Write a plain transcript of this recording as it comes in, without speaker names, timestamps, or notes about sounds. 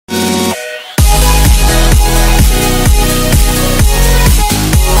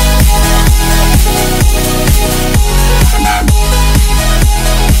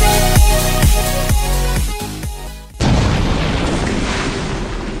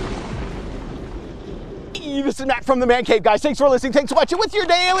Hey, this is Matt from the Man Cave, guys. Thanks for listening. Thanks for watching with your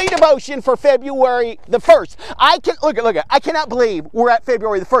daily devotion for February the 1st. I cannot believe we're at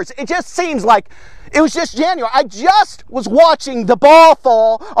February the 1st. It just seems like it was just January. I just was watching the ball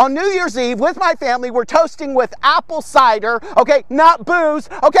fall on New Year's Eve with my family. We're toasting with apple cider, okay, not booze,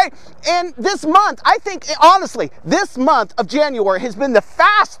 okay? And this month, I think, honestly, this month of January has been the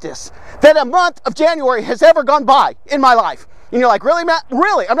fastest that a month of January has ever gone by in my life. And you're like, really, Matt?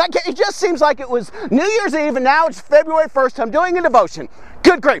 Really? I'm not kidding. It just seems like it was New Year's Eve and now it's February 1st. I'm doing a devotion.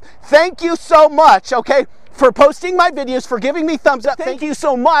 Good grief. Thank you so much, okay, for posting my videos, for giving me thumbs up. Thank you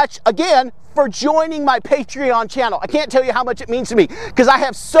so much, again, for joining my Patreon channel. I can't tell you how much it means to me because I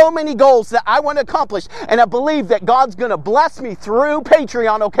have so many goals that I want to accomplish, and I believe that God's going to bless me through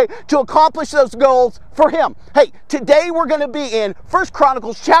Patreon, okay, to accomplish those goals for Him. Hey, today we're going to be in 1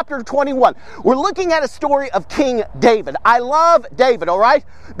 Chronicles chapter 21. We're looking at a story of King David. I love David, all right,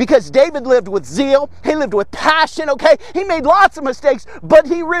 because David lived with zeal. He lived with passion, okay? He made lots of mistakes, but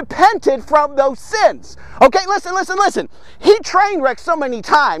he repented from those sins. Okay, listen. He train wrecked so many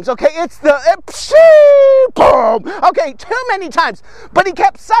times, okay? It's the boom. Okay, too many times. But he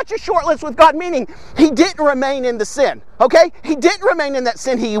kept such a short list with God, meaning he didn't remain in the sin. Okay? He didn't remain in that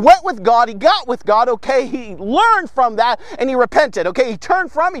sin. He went with God. He got with God. Okay? He learned from that and he repented. Okay? He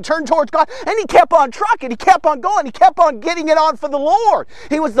turned towards God, and he kept on trucking. He kept on going. He kept on getting it on for the Lord.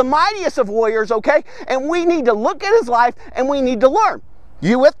 He was the mightiest of warriors. Okay? And we need to look at his life and we need to learn.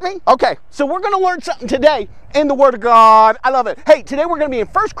 You with me? Okay, so we're going to learn something today in the Word of God. I love it. Hey, today we're going to be in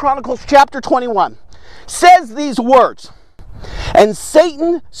 1 Chronicles chapter 21. Says these words, "And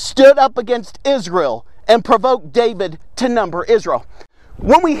Satan stood up against Israel and provoked David to number Israel."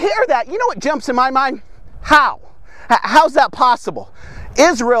 When we hear that, you know what jumps in my mind? How? How's that possible?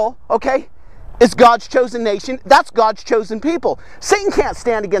 Israel, okay, is God's chosen nation. That's God's chosen people. Satan can't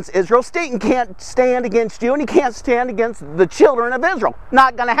stand against Israel. Satan can't stand against you, and he can't stand against the children of Israel.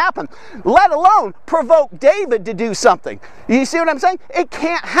 Not going to happen. Let alone provoke David to do something. You see what I'm saying? It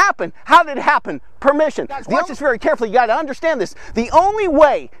can't happen. How did it happen? Permission. Guys, watch this very carefully. You got to understand this. The only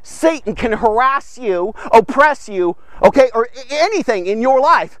way Satan can harass you, oppress you, okay, or anything in your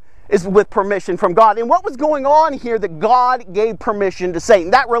life is with permission from God. And what was going on here that God gave permission to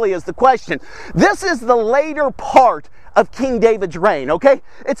Satan? That really is the question. This is the later part of King David's reign, okay?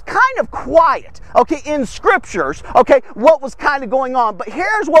 It's kind of quiet, okay, in scriptures, okay, what was kind of going on. But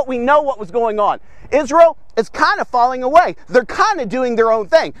here's what we know what was going on. Israel is kind of falling away. They're kind of doing their own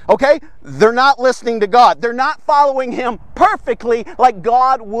thing, okay? They're not listening to God. They're not following Him perfectly like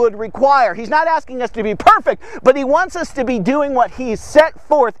God would require. He's not asking us to be perfect, but He wants us to be doing what He's set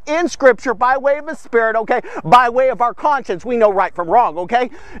forth in Scripture by way of His Spirit, okay? By way of our conscience. We know right from wrong, okay?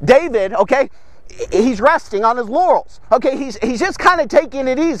 David, okay, he's resting on his laurels. Okay, he's just kind of taking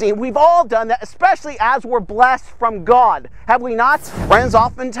it easy. We've all done that, especially as we're blessed from God. Have we not? Friends,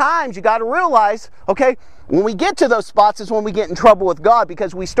 oftentimes you got to realize, okay, when we get to those spots is when we get in trouble with God,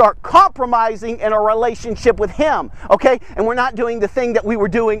 because we start compromising in our relationship with Him, okay? And we're not doing the thing that we were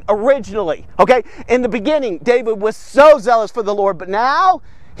doing originally, okay? In the beginning, David was so zealous for the Lord, but now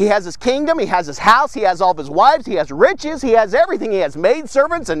he has his kingdom, he has his house, he has all of his wives, he has riches, he has everything. He has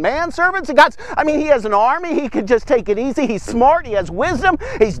maidservants and manservants. He has an army. He could just take it easy. He's smart, he has wisdom,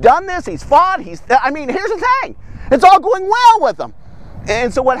 he's done this, he's fought, here's the thing. It's all going well with him.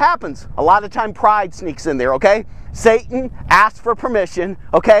 And so what happens? A lot of time pride sneaks in there, okay? Satan asks for permission,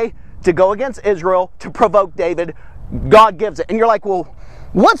 okay, to go against Israel, to provoke David. God gives it. And you're like, well,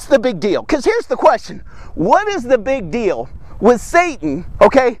 what's the big deal? Because here's the question. What is the big deal with Satan,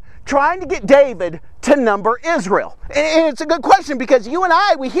 okay, trying to get David to number Israel? And it's a good question, because you and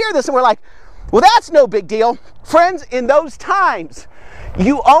I, we hear this and we're like, well, that's no big deal. Friends, in those times,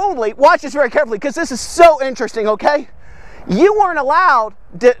 you only, watch this very carefully, because this is so interesting, okay? You weren't allowed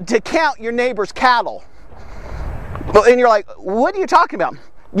to count your neighbor's cattle. And you're like, what are you talking about?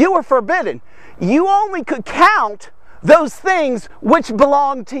 You were forbidden. You only could count those things which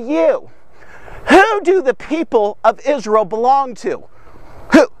belong to you. Who do the people of Israel belong to?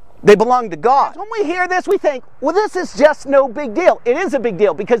 Who? They belong to God. When we hear this, we think, well, this is just no big deal. It is a big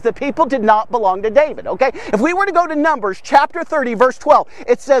deal, because the people did not belong to David, okay? If we were to go to Numbers chapter 30, verse 12,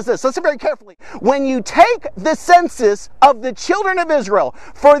 it says this. Listen very carefully. When you take the census of the children of Israel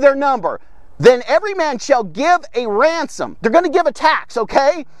for their number, then every man shall give a ransom. They're going to give a tax,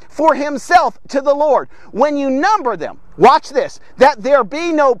 okay, for himself to the Lord. When you number them, watch this, that there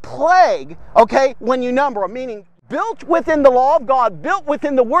be no plague, okay, when you number them, meaning built within the law of God, built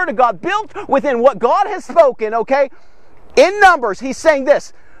within the Word of God, built within what God has spoken, okay? In Numbers, he's saying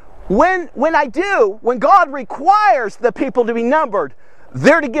this, when God requires the people to be numbered,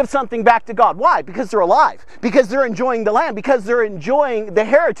 they're to give something back to God. Why? Because they're alive. Because they're enjoying the land. Because they're enjoying the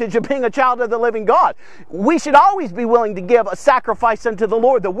heritage of being a child of the living God. We should always be willing to give a sacrifice unto the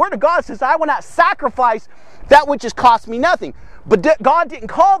Lord. The Word of God says, I will not sacrifice that which has cost me nothing. But God didn't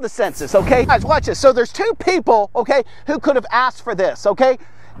call the census, okay? Guys, watch this. So there's two people, okay, who could have asked for this, okay?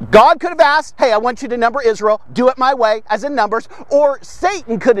 God could have asked, hey, I want you to number Israel, do it my way, as in Numbers, or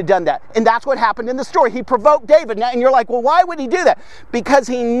Satan could have done that. And that's what happened in the story. He provoked David. Now, and you're like, well, why would he do that? Because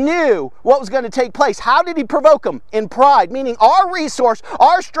he knew what was going to take place. How did he provoke him? In pride, meaning our resource,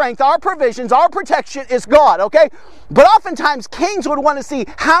 our strength, our provisions, our protection is God, okay? But oftentimes, kings would want to see,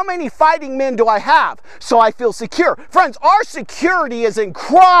 how many fighting men do I have so I feel secure? Friends, our security is in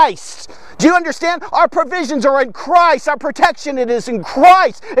Christ. Do you understand? Our provisions are in Christ. Our protection, it is in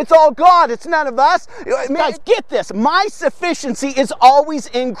Christ. It's all God. It's none of us. Guys, get this. My sufficiency is always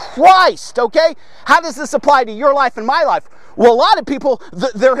in Christ, okay? How does this apply to your life and my life? Well, a lot of people,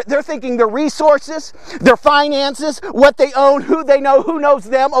 they're thinking their resources, their finances, what they own, who they know, who knows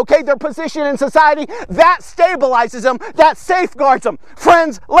them, okay, their position in society, that stabilizes them, that safeguards them.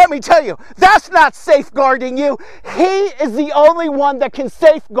 Friends, let me tell you, that's not safeguarding you. He is the only one that can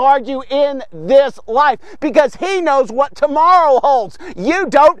safeguard you in this life because he knows what tomorrow holds. You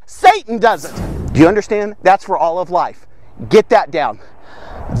don't, Satan doesn't. Do you understand? That's for all of life. Get that down.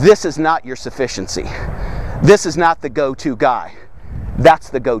 This is not your sufficiency. This is not the go-to guy. That's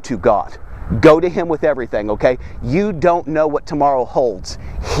the go-to God. Go to him with everything, okay? You don't know what tomorrow holds.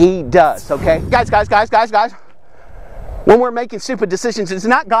 He does, okay? Guys. When we're making stupid decisions, does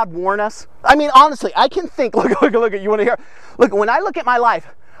not God warn us? I mean, honestly, I can think, look, you want to hear? Look, when I look at my life,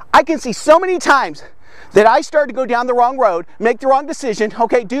 I can see so many times that I started to go down the wrong road, make the wrong decision,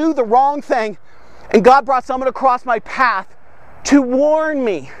 okay, do the wrong thing, and God brought someone across my path to warn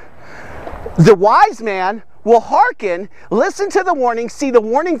me. The wise man will hearken, listen to the warning, see the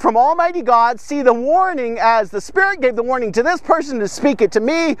warning from Almighty God, see the warning as the Spirit gave the warning to this person to speak it to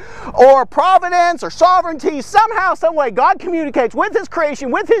me, or providence or sovereignty, somehow, some way, God communicates with his creation,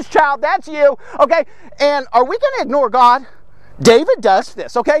 with his child, that's you, okay? And are we going to ignore God? David does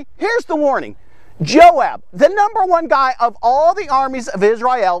this, okay? Here's the warning. Joab, the number one guy of all the armies of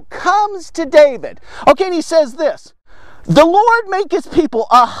Israel, comes to David, okay, and he says this, the Lord make his people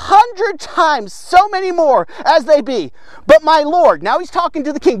 100 times so many more as they be. But my Lord, now he's talking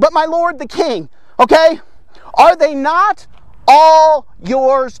to the king, but my Lord the king, okay, are they not all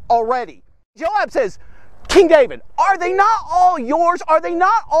yours already? Joab says, King David, are they not all yours? Are they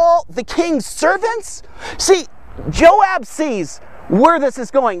not all the king's servants? See, Joab sees where this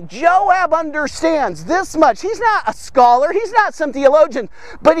is going. Joab understands this much. He's not a scholar. He's not some theologian.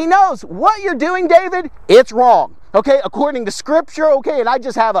 But he knows what you're doing, David, it's wrong. Okay, according to Scripture, okay, and I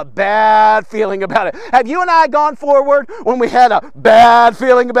just have a bad feeling about it. Have you and I gone forward when we had a bad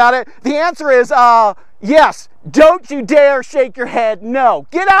feeling about it? The answer is, yes. Don't you dare shake your head no.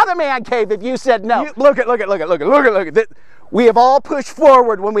 Get out of the man cave if you said no. Look at. We have all pushed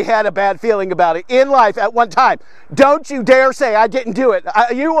forward when we had a bad feeling about it in life at one time. Don't you dare say I didn't do it.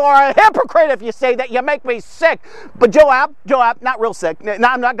 You are a hypocrite if you say that. You make me sick. But Joab, not real sick.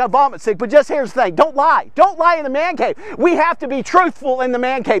 Now I'm not going to vomit sick, but just here's the thing. Don't lie. Don't lie in the man cave. We have to be truthful in the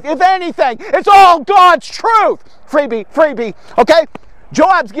man cave. If anything, it's all God's truth. Freebie, okay?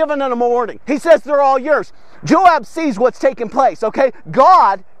 Joab's giving them a warning. He says they're all yours. Joab sees what's taking place, okay?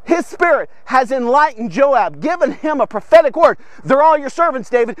 God, his Spirit, has enlightened Joab, given him a prophetic word. They're all your servants,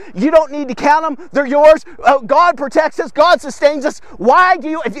 David. You don't need to count them. They're yours. God protects us. God sustains us. Why do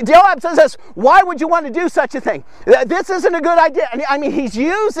you, if Joab says this, why would you want to do such a thing? This isn't a good idea. I mean, he's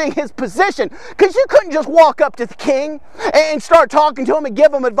using his position, because you couldn't just walk up to the king and start talking to him and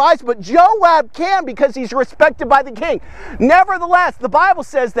give him advice, but Joab can because he's respected by the king. Nevertheless, the Bible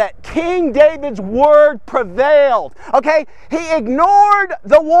says that King David's word prevailed. Okay? He ignored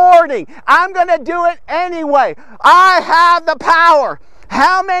the warning. I'm going to do it anyway. I have the power.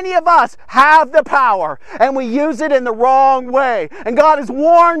 How many of us have the power and we use it in the wrong way? And God has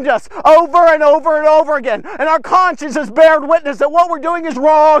warned us over and over and over again. And our conscience has bared witness that what we're doing is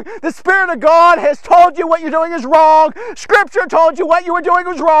wrong. The Spirit of God has told you what you're doing is wrong. Scripture told you what you were doing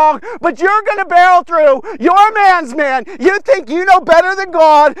was wrong. But you're going to barrel through. You're a man's man. You think you know better than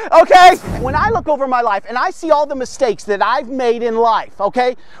God, okay? When I look over my life and I see all the mistakes that I've made in life,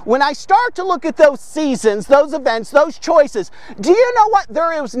 okay? When I start to look at those seasons, those events, those choices, do you know what?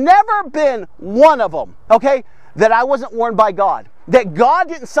 There has never been one of them, okay, that I wasn't warned by God. that God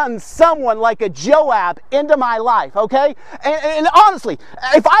didn't send someone like a Joab into my life, okay? And honestly,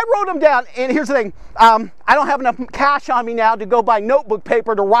 if I wrote them down, and here's the thing, I don't have enough cash on me now to go buy notebook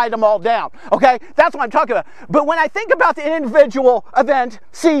paper to write them all down, okay? That's what I'm talking about. But when I think about the individual event,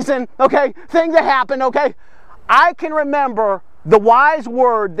 season, okay, thing that happened, okay, I can remember the wise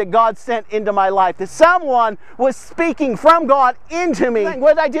word that God sent into my life, that someone was speaking from God into me.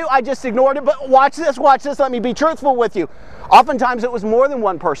 What did I do? I just ignored it. But watch this, let me be truthful with you. Oftentimes it was more than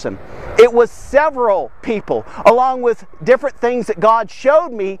one person. It was several people, along with different things that God showed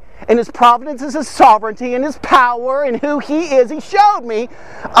me in His providence, His sovereignty, and His power, and who He is. He showed me,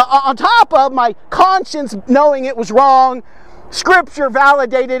 on top of my conscience knowing it was wrong, Scripture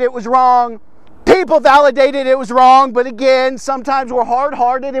validated it was wrong, people validated it was wrong, but again, sometimes we're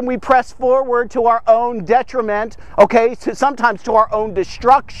hard-hearted and we press forward to our own detriment, okay, sometimes to our own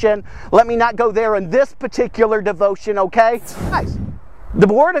destruction. Let me not go there in this particular devotion, okay? Guys, the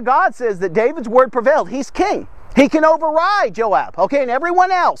Word of God says that David's word prevailed. He's king. He can override Joab, okay, and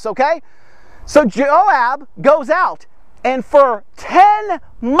everyone else, okay? So Joab goes out, and for 10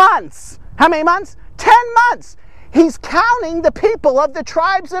 months, how many months? 10 months! He's counting the people of the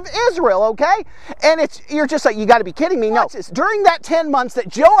tribes of Israel, okay? And you're just like, you got to be kidding me. No, during that 10 months that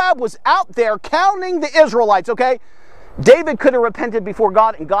Joab was out there counting the Israelites, okay, David could have repented before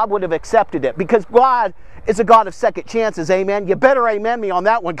God and God would have accepted it, because God is a God of second chances, amen? You better amen me on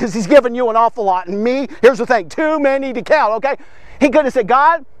that one, because He's given you an awful lot. And me, here's the thing, too many to count, okay? He could have said,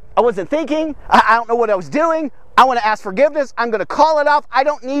 God, I wasn't thinking. I don't know what I was doing. I want to ask forgiveness. I'm going to call it off. I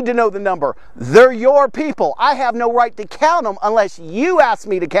don't need to know the number. They're your people. I have no right to count them unless you ask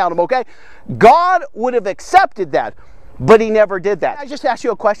me to count them, okay? God would have accepted that, but He never did that. I just ask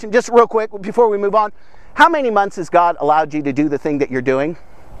you a question, just real quick, before we move on. How many months has God allowed you to do the thing that you're doing?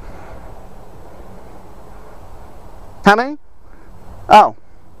 How many? Oh.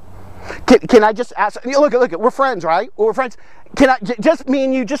 Can I just ask, look, we're friends, right? We're friends. Can I, just me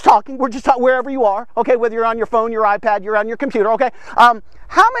and you, just talking, we're just talking wherever you are, okay, whether you're on your phone, your iPad, you're on your computer, okay?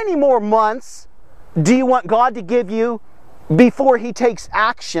 How many more months do you want God to give you before He takes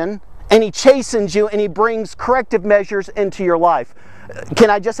action and He chastens you and He brings corrective measures into your life? Can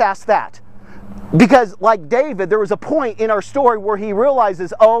I just ask that? Because like David, there was a point in our story where he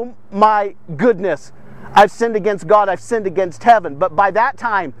realizes, oh my goodness, I've sinned against God, I've sinned against heaven. But by that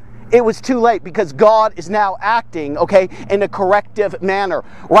time, it was too late, because God is now acting, okay, in a corrective manner.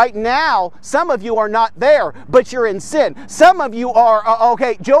 Right now, some of you are not there, but you're in sin. Some of you are,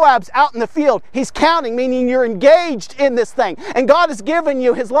 okay, Joab's out in the field. He's counting, meaning you're engaged in this thing. And God has given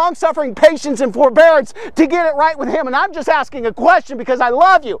you His long-suffering patience and forbearance to get it right with Him. And I'm just asking a question because I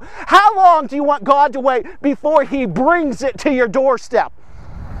love you. How long do you want God to wait before He brings it to your doorstep?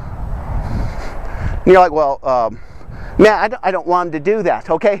 And you're like, well, man, I don't want Him to do that,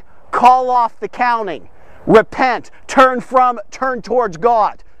 okay? Call off the counting. Repent. Turn towards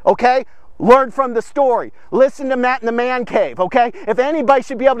God. Okay? Learn from the story. Listen to Matt in the man cave, okay? If anybody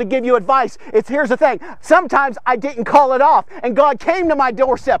should be able to give you advice, here's the thing. Sometimes I didn't call it off, and God came to my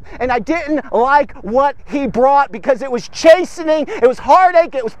doorstep, and I didn't like what He brought because it was chastening, it was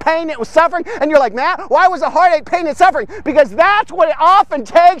heartache, it was pain, it was suffering. And you're like, Matt, why was it heartache, pain, and suffering? Because that's what it often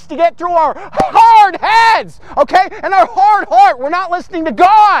takes to get through our hard heads, okay? And our hard heart. We're not listening to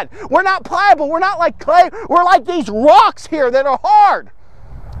God. We're not pliable. We're not like clay. We're like these rocks here that are hard.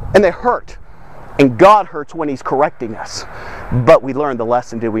 And they hurt. And God hurts when He's correcting us. But we learned the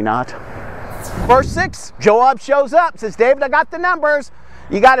lesson, did we not? Verse 6, Joab shows up, says, David, I got the numbers.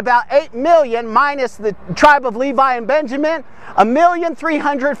 You got about 8 million minus the tribe of Levi and Benjamin,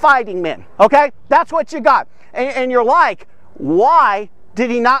 1,300,000 fighting men. Okay? That's what you got. And you're like, why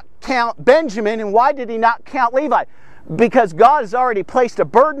did He not count Benjamin and why did He not count Levi? Because God has already placed a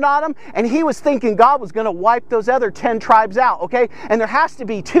burden on him, and he was thinking God was going to wipe those other 10 tribes out, okay? And there has to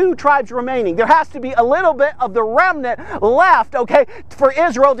be 2 tribes remaining. There has to be a little bit of the remnant left, okay, for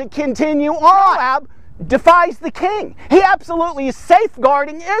Israel to continue on. Joab defies the king. He absolutely is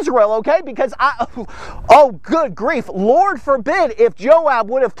safeguarding Israel, okay? Because, oh, good grief, Lord forbid if Joab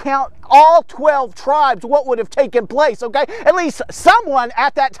would have counted all 12 tribes, what would have taken place, okay? At least someone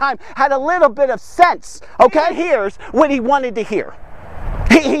at that time had a little bit of sense, okay? He hears what he wanted to hear.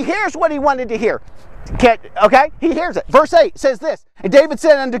 He hears what he wanted to hear, okay? He hears it. Verse 8 says this, and David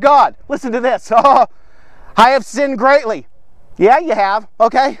said unto God, listen to this, oh, I have sinned greatly. Yeah, you have,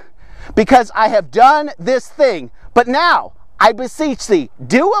 okay? Because I have done this thing. But now, I beseech thee,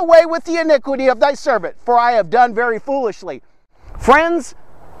 do away with the iniquity of thy servant, for I have done very foolishly. Friends,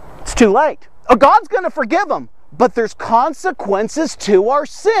 it's too late. God's going to forgive them, but there's consequences to our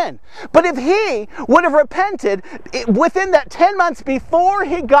sin. But if he would have repented within that 10 months before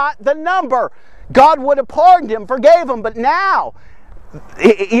he got the number, God would have pardoned him, forgave him. But now,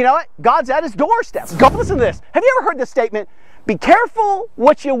 you know what? God's at his doorstep. God, listen to this. Have you ever heard this statement? Be careful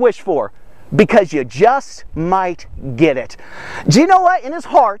what you wish for, because you just might get it. Do you know what? In his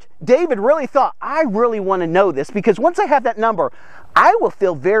heart, David really thought, I really want to know this, because once I have that number, I will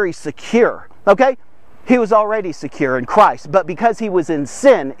feel very secure. Okay? He was already secure in Christ, but because he was in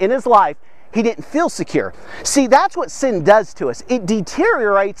sin in his life, he didn't feel secure. See, that's what sin does to us. It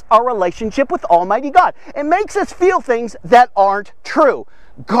deteriorates our relationship with Almighty God. It makes us feel things that aren't true.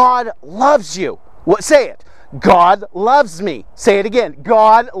 God loves you. What? Say it. God loves me. Say it again.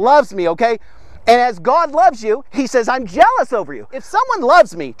 God loves me, okay? And as God loves you, he says, I'm jealous over you. If someone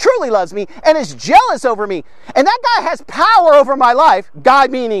loves me, truly loves me, and is jealous over me, and that guy has power over my life,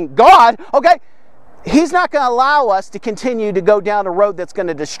 God meaning God, okay? He's not going to allow us to continue to go down a road that's going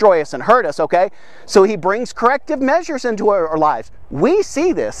to destroy us and hurt us, okay? So he brings corrective measures into our lives. We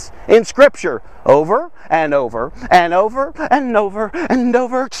see this in Scripture over and over and over and over and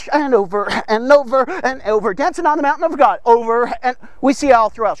over and over and over and over. Dancing on the mountain of God. Over, and we see it all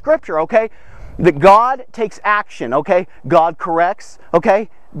throughout Scripture, okay? That God takes action, okay? God corrects, okay?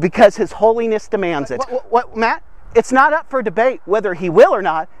 Because his holiness demands it. What, Matt? It's not up for debate whether he will or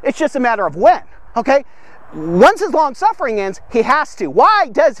not. It's just a matter of when. Okay? Once his long suffering ends, he has to. Why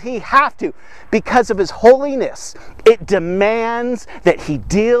does he have to? Because of his holiness. It demands that he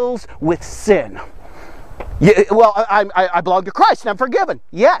deals with sin. Well, I belong to Christ and I'm forgiven.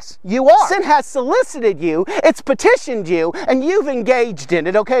 Yes, you are. Sin has solicited you, it's petitioned you, and you've engaged in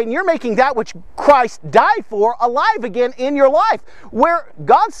it, okay? And you're making that which Christ died for alive again in your life, where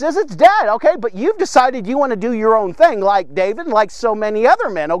God says it's dead, okay? But you've decided you want to do your own thing, like David, like so many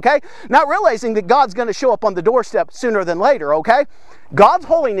other men, okay? Not realizing that God's going to show up on the doorstep sooner than later, okay? God's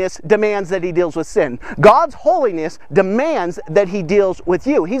holiness demands that he deals with sin. God's holiness demands that he deals with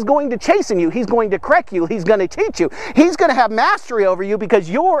you. He's going to chasten you. He's going to correct you. He's going to teach you. He's going to have mastery over you because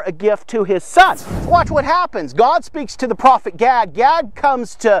you're a gift to his son. Watch what happens. God speaks to the prophet Gad. Gad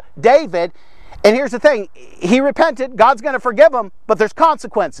comes to David, and here's the thing. He repented. God's going to forgive him, but there's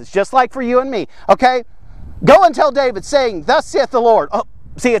consequences, just like for you and me, okay? Go and tell David, saying, thus saith the Lord. Oh,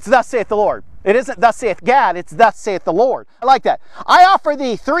 see, it's thus saith the Lord. It isn't thus saith Gad, it's thus saith the Lord. I like that. I offer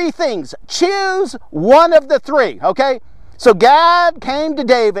thee 3 things. Choose one of the 3, okay? So Gad came to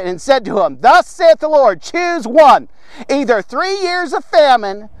David and said to him, thus saith the Lord, choose one. Either 3 years of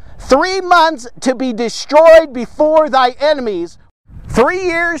famine, 3 months to be destroyed before thy enemies, 3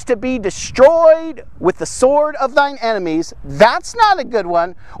 years to be destroyed with the sword of thine enemies. That's not a good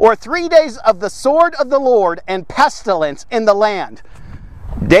one. Or 3 days of the sword of the Lord and pestilence in the land.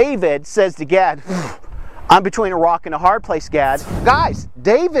 David says to Gad, I'm between a rock and a hard place, Gad. Guys,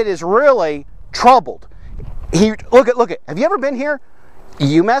 David is really troubled. Look at. Have you ever been here?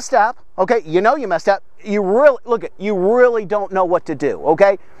 You messed up, okay? You know you messed up. You really don't know what to do,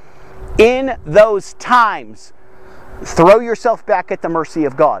 okay? In those times, throw yourself back at the mercy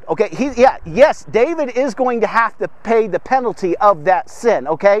of God, okay? Yes, David is going to have to pay the penalty of that sin,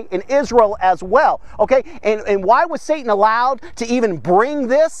 okay? In Israel as well, okay? And why was Satan allowed to even bring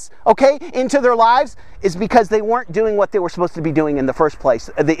this, okay, into their lives? Is because they weren't doing what they were supposed to be doing in the first place.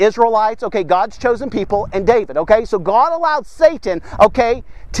 The Israelites, okay, God's chosen people, and David, okay? So God allowed Satan, okay,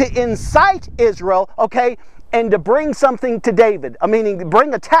 to incite Israel, okay, and to bring something to David, meaning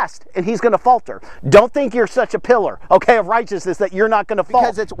bring a test, and he's going to falter. Don't think you're such a pillar, okay, of righteousness that you're not going to fall.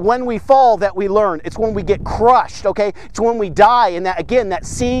 Because it's when we fall that we learn. It's when we get crushed, okay? It's when we die, and that, again, that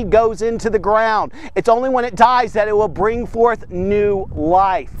seed goes into the ground. It's only when it dies that it will bring forth new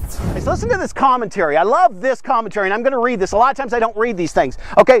life. So listen to this commentary. I love this commentary, and I'm going to read this. A lot of times I don't read these things,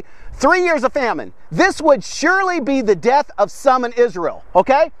 okay? 3 years of famine. This would surely be the death of some in Israel,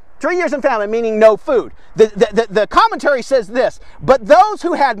 okay? 3 years in famine, meaning no food. The commentary says this, but those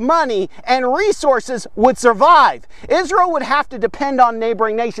who had money and resources would survive. Israel would have to depend on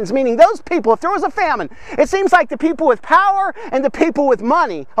neighboring nations, meaning those people, if there was a famine, it seems like the people with power and the people with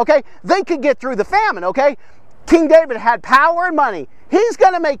money, okay, they could get through the famine, okay? King David had power and money. He's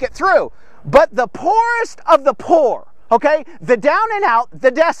going to make it through. But the poorest of the poor, okay, the down and out,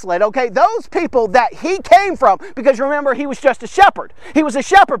 the desolate, okay, those people that he came from, because remember, he was just a shepherd. He was a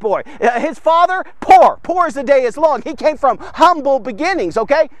shepherd boy. His father, poor as the day is long. He came from humble beginnings,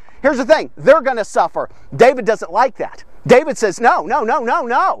 okay? Here's the thing, they're going to suffer. David doesn't like that. David says, no.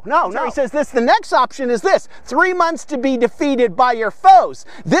 He says this, the next option is this, 3 months to be defeated by your foes.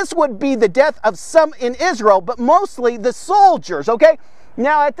 This would be the death of some in Israel, but mostly the soldiers, okay?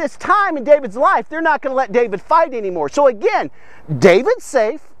 Now at this time in David's life, they're not going to let David fight anymore. So again, David's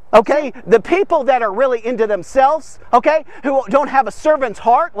safe. Okay, the people that are really into themselves, okay, who don't have a servant's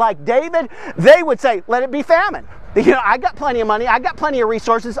heart like David, they would say, let it be famine. You know, I got plenty of money, I got plenty of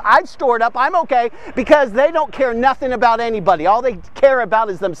resources, I've stored up, I'm okay, because they don't care nothing about anybody. All they care about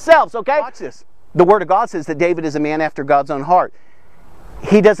is themselves, okay? Watch this. The Word of God says that David is a man after God's own heart.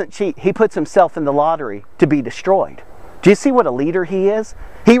 He doesn't cheat. He puts himself in the lottery to be destroyed. Do you see what a leader he is?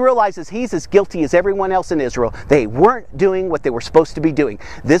 He realizes he's as guilty as everyone else in Israel. They weren't doing what they were supposed to be doing.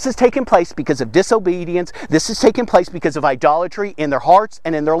 This has taken place because of disobedience. This has taken place because of idolatry in their hearts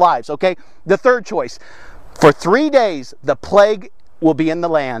and in their lives, okay? The third choice, for 3 days the plague will be in the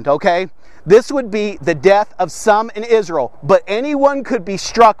land, okay? This would be the death of some in Israel, but anyone could be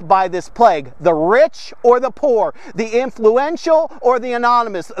struck by this plague. The rich or the poor, the influential or the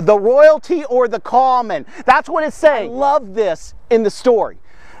anonymous, the royalty or the common. That's what it's saying. I love this in the story,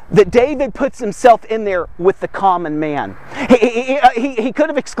 that David puts himself in there with the common man. He could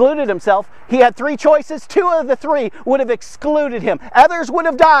have excluded himself. He had 3 choices. 2 of the 3 would have excluded him. Others would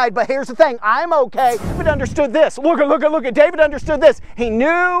have died, but here's the thing. I'm okay. David understood this. Look at. David understood this. He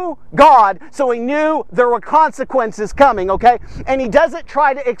knew God, so he knew there were consequences coming, okay? And he doesn't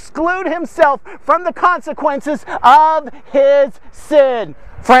try to exclude himself from the consequences of his sin.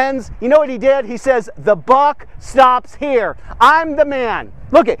 Friends, you know what he did? He says, the buck stops here. I'm the man.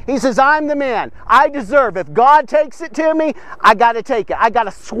 Look it. He says, I'm the man. I deserve. If God takes it to me, I got to take it. I got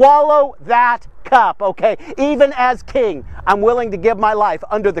to swallow that cup, okay? Even as king, I'm willing to give my life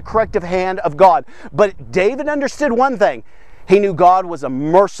under the corrective hand of God. But David understood one thing. He knew God was a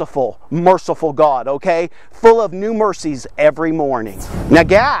merciful, merciful God, okay? Full of new mercies every morning. Now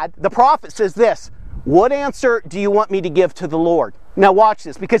Gad, the prophet, says this, what answer do you want me to give to the Lord? Now watch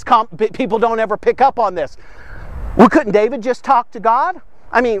this, because people don't ever pick up on this. Well, couldn't David just talk to God?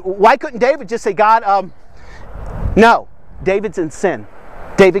 I mean, why couldn't David just say, God, no, David's in sin.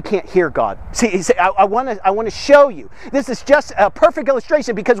 David can't hear God. See, he said, I want to show you. This is just a perfect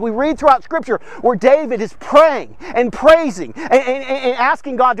illustration, because we read throughout Scripture where David is praying and praising and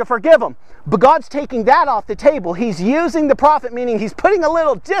asking God to forgive him. But God's taking that off the table. He's using the prophet, meaning he's putting a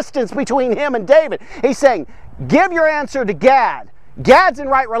little distance between him and David. He's saying, give your answer to Gad. Gad's in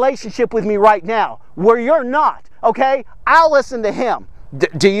right relationship with me right now, where you're not, okay? I'll listen to him.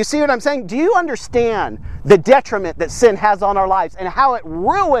 Do you see what I'm saying? Do you understand the detriment that sin has on our lives and how it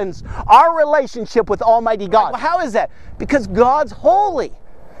ruins our relationship with Almighty God? Well, how is that? Because God's holy.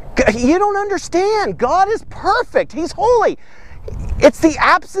 You don't understand. God is perfect. He's holy. It's the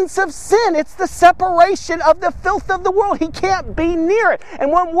absence of sin. It's the separation of the filth of the world. He can't be near it.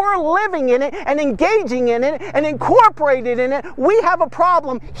 And when we're living in it and engaging in it and incorporated in it, we have a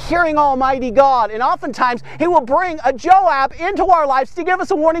problem hearing Almighty God. And oftentimes He will bring a Joab into our lives to give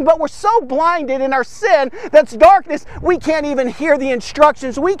us a warning, but we're so blinded in our sin that's darkness, we can't even hear the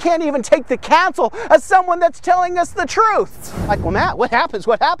instructions. We can't even take the counsel of someone that's telling us the truth. Like, well, Matt, what happens?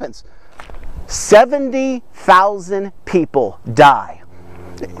 What happens? 70,000 people die.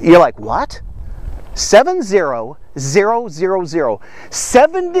 You're like, what? 70,000.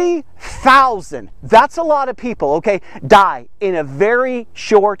 70,000. That's a lot of people, okay? Die in a very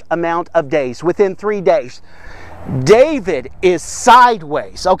short amount of days, within 3 days. David is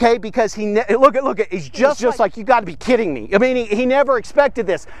sideways, okay? Because look at, he's just like, you got to be kidding me. I mean, he never expected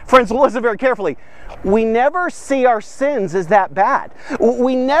this. Friends, listen very carefully. We never see our sins as that bad.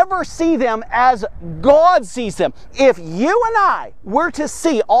 We never see them as God sees them. If you and I were to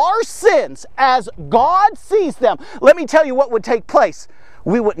see our sins as God sees them, let me tell you what would take place.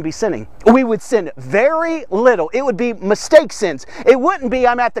 We wouldn't be sinning. We would sin very little. It would be mistake sins. It wouldn't be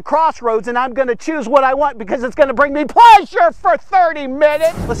I'm at the crossroads and I'm going to choose what I want because it's going to bring me pleasure for 30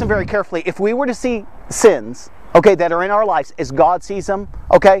 minutes. Listen very carefully. If we were to see sins, okay, that are in our lives as God sees them,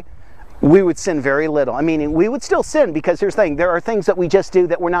 okay, we would sin very little. I mean, we would still sin because here's the thing. There are things that we just do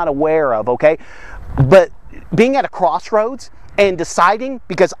that we're not aware of, okay? But being at a crossroads and deciding,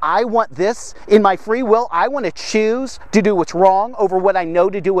 because I want this in my free will, I want to choose to do what's wrong over what I know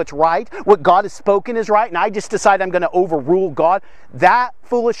to do what's right, what God has spoken is right, and I just decide I'm going to overrule God, that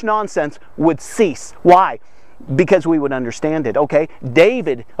foolish nonsense would cease. Why? Because we would understand it, okay?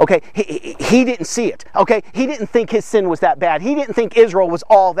 David, okay, he didn't see it, okay? He didn't think his sin was that bad. He didn't think Israel was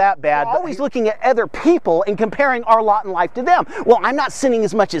all that bad. We're always looking at other people and comparing our lot in life to them. Well, I'm not sinning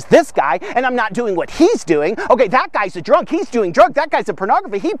as much as this guy, and I'm not doing what he's doing. Okay, that guy's a drunk. He's doing drugs. That guy's a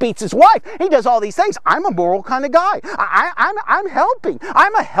pornography. He beats his wife. He does all these things. I'm a moral kind of guy. I'm helping.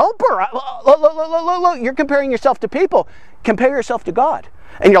 I'm a helper. Look, you're comparing yourself to people. Compare yourself to God.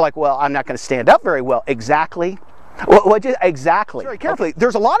 And you're like, well, I'm not going to stand up very well. Exactly. Exactly. Very carefully. Okay.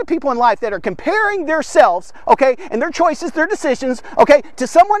 There's a lot of people in life that are comparing themselves, okay, and their choices, their decisions, okay, to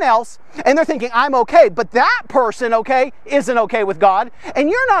someone else, and they're thinking, I'm okay, but that person, okay, isn't okay with God, and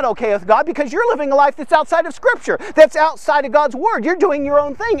you're not okay with God because you're living a life that's outside of Scripture, that's outside of God's Word. You're doing your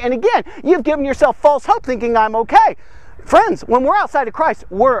own thing, and again, you've given yourself false hope thinking I'm okay. Friends, when we're outside of Christ,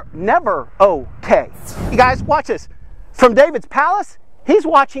 we're never okay. You guys, watch this. From David's palace, he's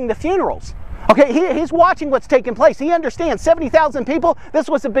watching the funerals. Okay, he's watching what's taking place. He understands 70,000 people, this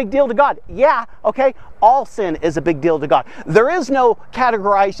was a big deal to God. Yeah, okay, all sin is a big deal to God. There is no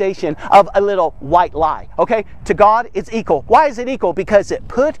categorization of a little white lie, okay? To God, it's equal. Why is it equal? Because it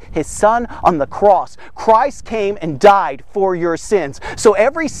put His Son on the cross. Christ came and died for your sins. So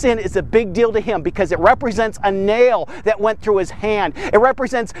every sin is a big deal to Him because it represents a nail that went through His hand. It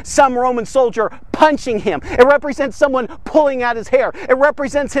represents some Roman soldier punching Him. It represents someone pulling out His hair. It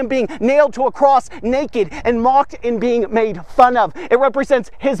represents Him being nailed to a cross naked and mocked and being made fun of. It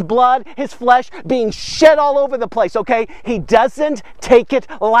represents His blood, His flesh being shed all over the place, okay? He doesn't take it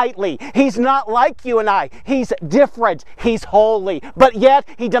lightly. He's not like you and I. He's different. He's holy. But yet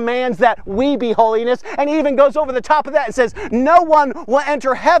He demands that we be holiness, and He even goes over the top of that and says, no one will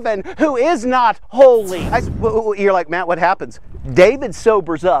enter heaven who is not holy. You're like, Matt, what happens? David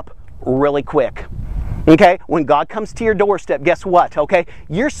sobers up really quick. Okay, when God comes to your doorstep, guess what? Okay,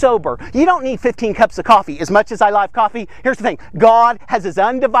 you're sober. You don't need 15 cups of coffee. As much as I love coffee, here's the thing. God has His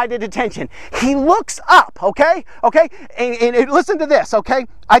undivided attention. He looks up, okay? And listen to this, okay?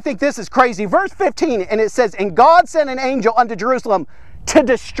 I think this is crazy. Verse 15, and it says, and God sent an angel unto Jerusalem to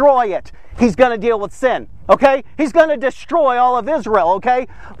destroy it. He's going to deal with sin, okay? He's going to destroy all of Israel, okay?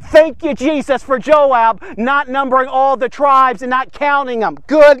 Thank you, Jesus, for Joab not numbering all the tribes and not counting them.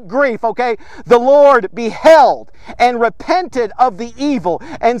 Good grief, okay? The Lord beheld and repented of the evil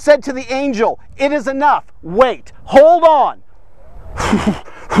and said to the angel, it is enough. Wait, hold on.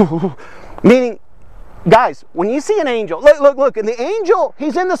 Meaning, guys, when you see an angel, look, and the angel,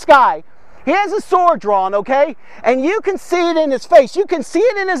 he's in the sky. He has a sword drawn, okay? And you can see it in his face. You can see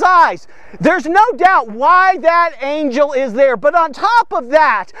it in his eyes. There's no doubt why that angel is there. But on top of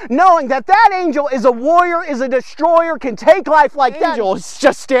that, knowing that that angel is a warrior, is a destroyer, can take life like that. Angel is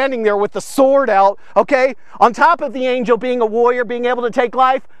just standing there with the sword out, okay? On top of the angel being a warrior, being able to take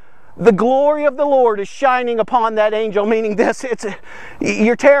life, the glory of the Lord is shining upon that angel, meaning this,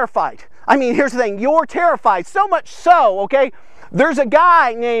 you're terrified. I mean, here's the thing. You're terrified. So much so, okay? There's a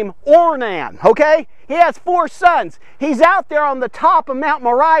guy named Ornan, okay? He has 4 sons. He's out there on the top of Mount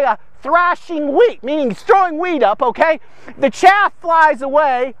Moriah thrashing wheat, meaning he's throwing wheat up, okay? The chaff flies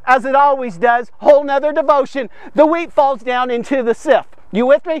away, as it always does. Whole nother devotion. The wheat falls down into the sieve. You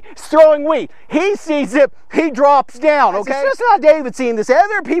with me? He's throwing wheat. He sees it. He drops down, okay? It's just not David seeing this.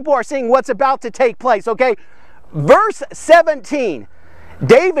 Other people are seeing what's about to take place, okay? Verse 17.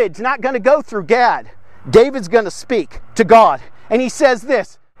 David's not going to go through Gad. David's going to speak to God. And he says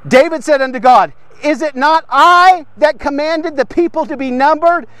this, David said unto God, is it not I that commanded the people to be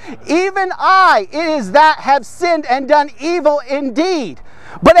numbered? Even I it is that have sinned and done evil indeed.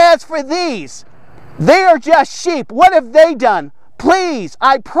 But as for these, they are just sheep. What have they done? Please,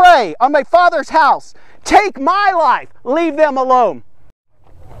 I pray, on my father's house, take my life, leave them alone.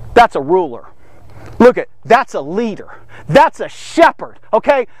 That's a ruler. Look at, that's a leader. That's a shepherd,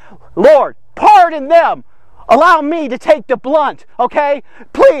 okay? Lord, pardon them. Allow me to take the blunt, okay?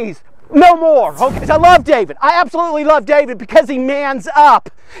 Please, no more, okay? I love David. I absolutely love David because he mans up.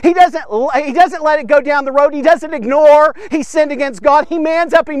 He doesn't let it go down the road. He doesn't ignore. He sinned against God. He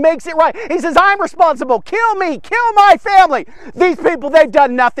mans up. He makes it right. He says, I'm responsible. Kill me. Kill my family. These people, they've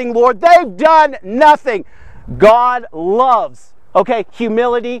done nothing, Lord. They've done nothing. God loves, okay,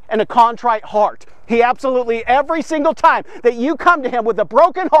 humility and a contrite heart. He absolutely, every single time that you come to Him with a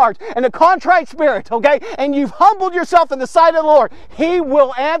broken heart and a contrite spirit, okay, and you've humbled yourself in the sight of the Lord, He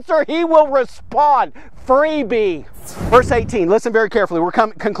will answer, He will respond. Freebie. Verse 18, listen very carefully, we're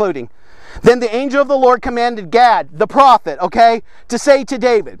concluding. Then the angel of the Lord commanded Gad, the prophet, okay, to say to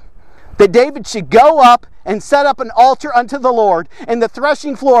David, that David should go up and set up an altar unto the Lord in the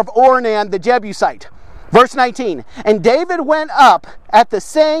threshing floor of Ornan the Jebusite. Verse 19, and David went up at the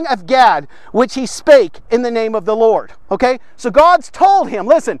saying of Gad, which he spake in the name of the Lord. Okay, so God's told him,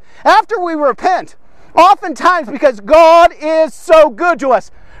 listen, after we repent, oftentimes because God is so good to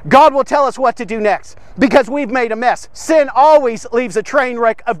us, God will tell us what to do next. because we've made a mess. Sin always leaves a train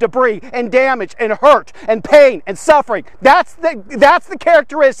wreck of debris and damage and hurt and pain and suffering. That's the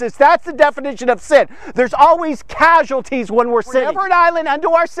characteristics. That's the definition of sin. There's always casualties when we're sinning. We're never an island unto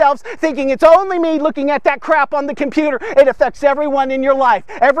ourselves, thinking it's only me looking at that crap on the computer. It affects everyone in your life.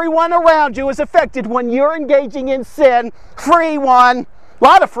 Everyone around you is affected when you're engaging in sin. Free one. A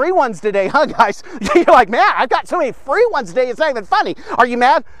lot of free ones today, huh, guys? You're like, man, I've got so many free ones today, it's not even funny. Are you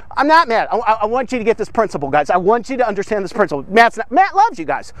mad? I'm not mad. I want you to get this principle, guys. I want you to understand this principle. Matt loves you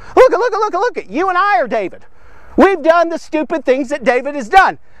guys. Look at. You and I are David. We've done the stupid things that David has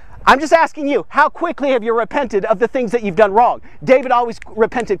done. I'm just asking you, how quickly have you repented of the things that you've done wrong? David always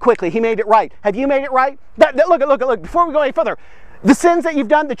repented quickly. He made it right. Have you made it right? Look. Before we go any further, the sins that you've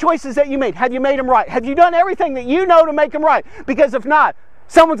done, the choices that you made, have you made them right? Have you done everything that you know to make them right? Because if not,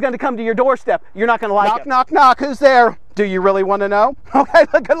 someone's going to come to your doorstep. You're not going to like it. Knock. Who's there? Do you really want to know? Okay,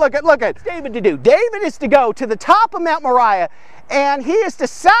 look at. What's David to do? David is to go to the top of Mount Moriah, and he is to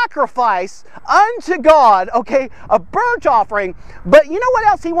sacrifice unto God, okay, a burnt offering. But you know what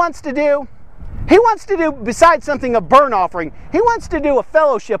else he wants to do? He wants to do, besides something, a burnt offering, he wants to do a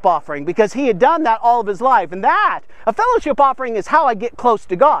fellowship offering, because he had done that all of his life. And that, a fellowship offering, is how I get close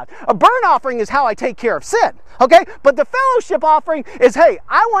to God. A burnt offering is how I take care of sin. Okay? But the fellowship offering is, hey,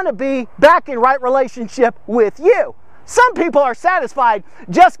 I want to be back in right relationship with you. Some people are satisfied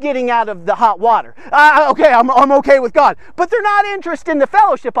just getting out of the hot water. Okay, I'm okay with God. But they're not interested in the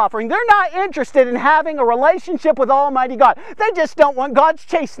fellowship offering. They're not interested in having a relationship with Almighty God. They just don't want God's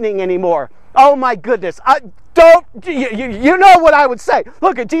chastening anymore. Oh my goodness. You know what I would say.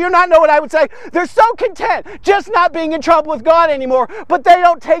 Look, do you not know what I would say? They're so content just not being in trouble with God anymore, but they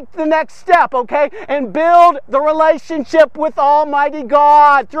don't take the next step, okay, and build the relationship with Almighty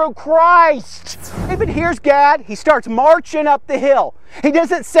God through Christ. David hears Gad. He starts marching up the hill. He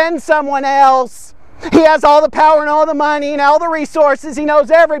doesn't send someone else. He has all the power and all the money and all the resources. He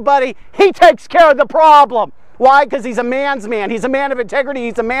knows everybody. He takes care of the problem. Why? Because he's a man's man. He's a man of integrity.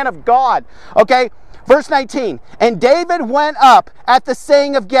 He's a man of God. Okay? Verse 19. And David went up at the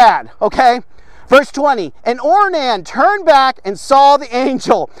saying of Gad. Okay? Verse 20. And Ornan turned back and saw the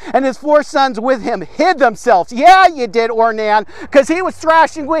angel, and his 4 sons with him hid themselves. Yeah, you did, Ornan, because he was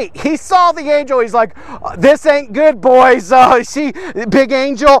thrashing wheat. He saw the angel. He's like, this ain't good, boys. See, big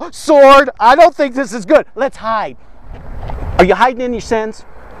angel, sword. I don't think this is good. Let's hide. Are you hiding in your sins?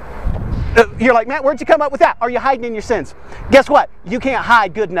 You're like, Matt, where'd you come up with that? Are you hiding in your sins? Guess what? You can't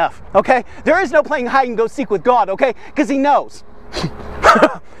hide good enough, okay? There is no playing hide and go seek with God, okay? Because he knows.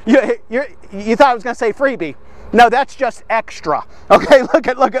 You thought I was going to say freebie. No, that's just extra. Okay, look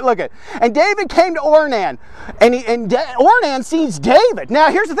at. And David came to Ornan, and Ornan sees David. Now,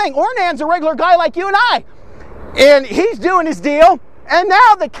 here's the thing. Ornan's a regular guy like you and I. And he's doing his deal, and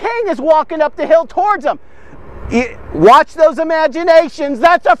now the king is walking up the hill towards him. Watch those imaginations.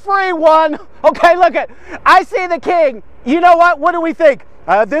 That's a free one. Okay, look at. I see the king. You know what? What do we think?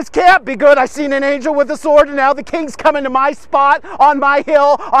 This can't be good. I seen an angel with a sword, and now the king's coming to my spot, on my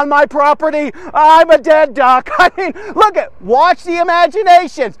hill, on my property. I'm a dead duck. I mean, look at. Watch the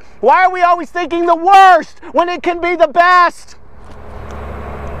imaginations. Why are we always thinking the worst when it can be the best?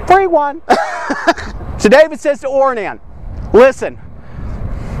 Free one. So David says to Ornan, listen,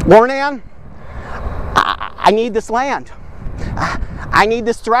 Ornan, I need this land. I need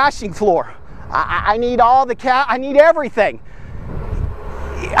this thrashing floor. I need all the cow. I need everything.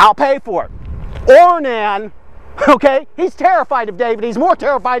 I'll pay for it. Ornan, okay, he's terrified of David. He's more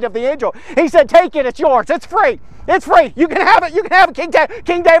terrified of the angel. He said, take it. It's yours. It's free. It's free. You can have it. You can have it,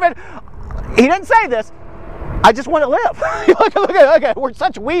 King David. He didn't say this. I just want to live. look at. We're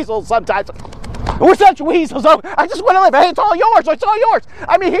such weasels sometimes. We're such weasels. Oh, I just want to live. Hey, it's all yours. It's all yours.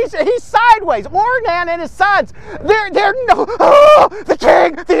 I mean, he's sideways. Ornan and his sons, they're no. Oh, the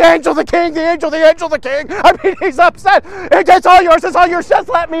king, the angel, the king, the angel, the angel, the king. I mean, he's upset. It's all yours. It's all yours. Just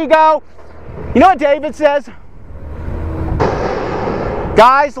let me go. You know what David says?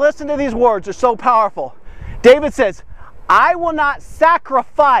 Guys, listen to these words. They're so powerful. David says, I will not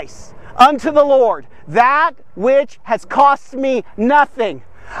sacrifice unto the Lord that which has cost me nothing.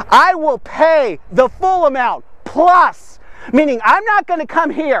 I will pay the full amount plus, meaning I'm not going to come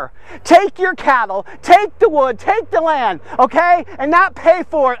here, take your cattle, take the wood, take the land, okay, and not pay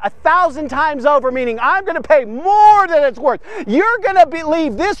for it 1,000 times over, meaning I'm going to pay more than it's worth. You're going to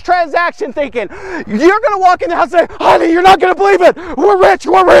leave this transaction thinking, you're going to walk in the house and say, honey, you're not going to believe it. We're rich,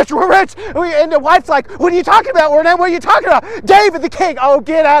 we're rich, we're rich. And the wife's like, what are you talking about, Ornan? What are you talking about? David the king. Oh,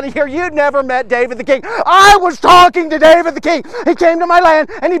 get out of here. You'd never met David the king. I was talking to David the king. He came to my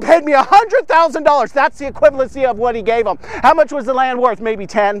land and he paid me $100,000. That's the equivalency of what he gave him. How much was the land worth? Maybe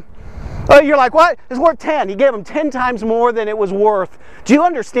 10. Oh, you're like, what? It's worth 10. He gave him 10 times more than it was worth. Do you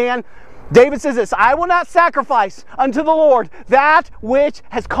understand? David says this, I will not sacrifice unto the Lord that which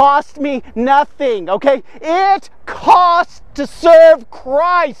has cost me nothing. Okay? It costs to serve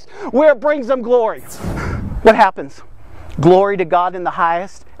Christ where it brings them glory. What happens? Glory to God in the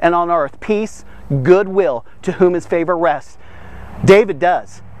highest, and on earth peace, goodwill to whom his favor rests. David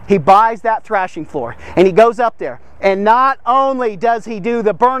does. He buys that threshing floor and he goes up there. And not only does he do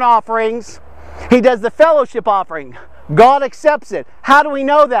the burnt offerings, he does the fellowship offering. God accepts it. How do we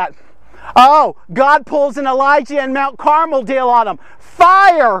know that? Oh, God pulls an Elijah and Mount Carmel deal on him.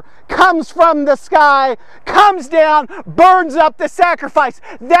 Fire comes from the sky, comes down, burns up the sacrifice.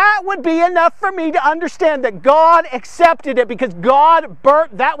 That would be enough for me to understand that God accepted it, because God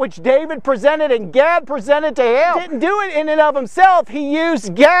burnt that which David presented and Gad presented to him. He didn't do it in and of himself. He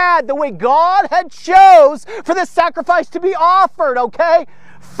used Gad the way God had chose for the sacrifice to be offered, okay?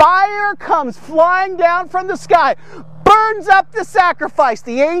 Fire comes flying down from the sky, burns up the sacrifice.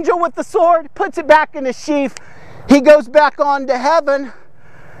 The angel with the sword puts it back in the sheath. He goes back on to heaven.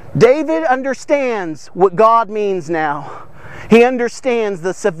 David understands what God means now. He understands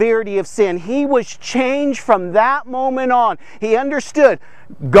the severity of sin. He was changed from that moment on. He understood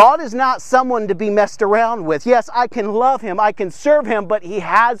God is not someone to be messed around with. Yes, I can love him, I can serve him, but he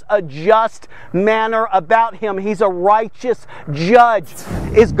has a just manner about him. He's a righteous judge.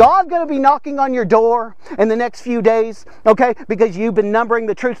 Is God going to be knocking on your door in the next few days? Okay, because you've been numbering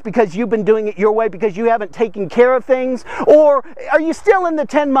the troops, because you've been doing it your way, because you haven't taken care of things? Or are you still in the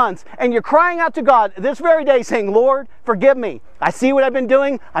 10 months and you're crying out to God this very day saying, Lord, forgive me. I see what I've been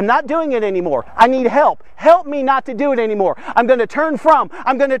doing. I'm not doing it anymore. I need help. Help me not to do it anymore. I'm going to turn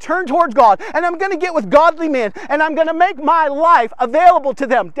towards God, and I'm going to get with godly men, and I'm going to make my life available to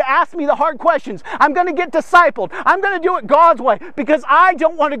them to ask me the hard questions. I'm going to get discipled. I'm going to do it God's way, because I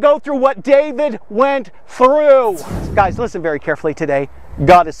don't want to go through what David went through. Guys, listen very carefully today.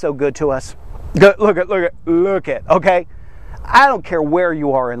 God is so good to us. Look at, okay? I don't care where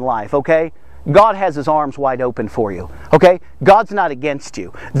you are in life, okay? God has his arms wide open for you, okay? God's not against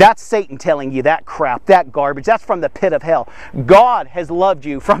you. That's Satan telling you that crap, that garbage. That's from the pit of hell. God has loved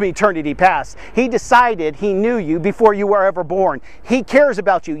you from eternity past. He decided he knew you before you were ever born. He cares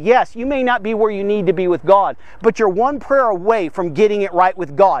about you. Yes, you may not be where you need to be with God, but you're one prayer away from getting it right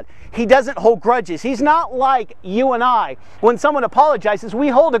with God. He doesn't hold grudges. He's not like you and I. When someone apologizes, we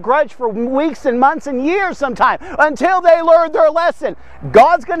hold a grudge for weeks and months and years sometimes until they learn their lesson.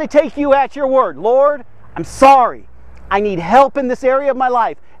 God's going to take you at your word. Lord, I'm sorry. I need help in this area of my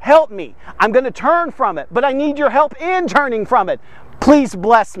life. Help me. I'm going to turn from it, but I need your help in turning from it. Please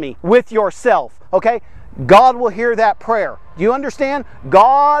bless me with yourself, okay? God will hear that prayer. Do you understand?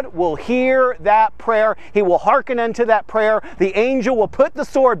 God will hear that prayer. He will hearken unto that prayer. The angel will put the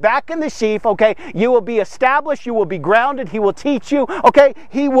sword back in the sheath, okay? You will be established. You will be grounded. He will teach you, okay?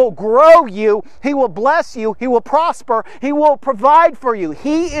 He will grow you. He will bless you. He will prosper. He will provide for you.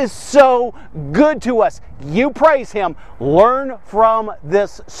 He is so good to us. You praise him. Learn from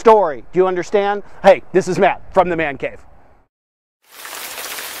this story. Do you understand? Hey, this is Matt from the Man Cave.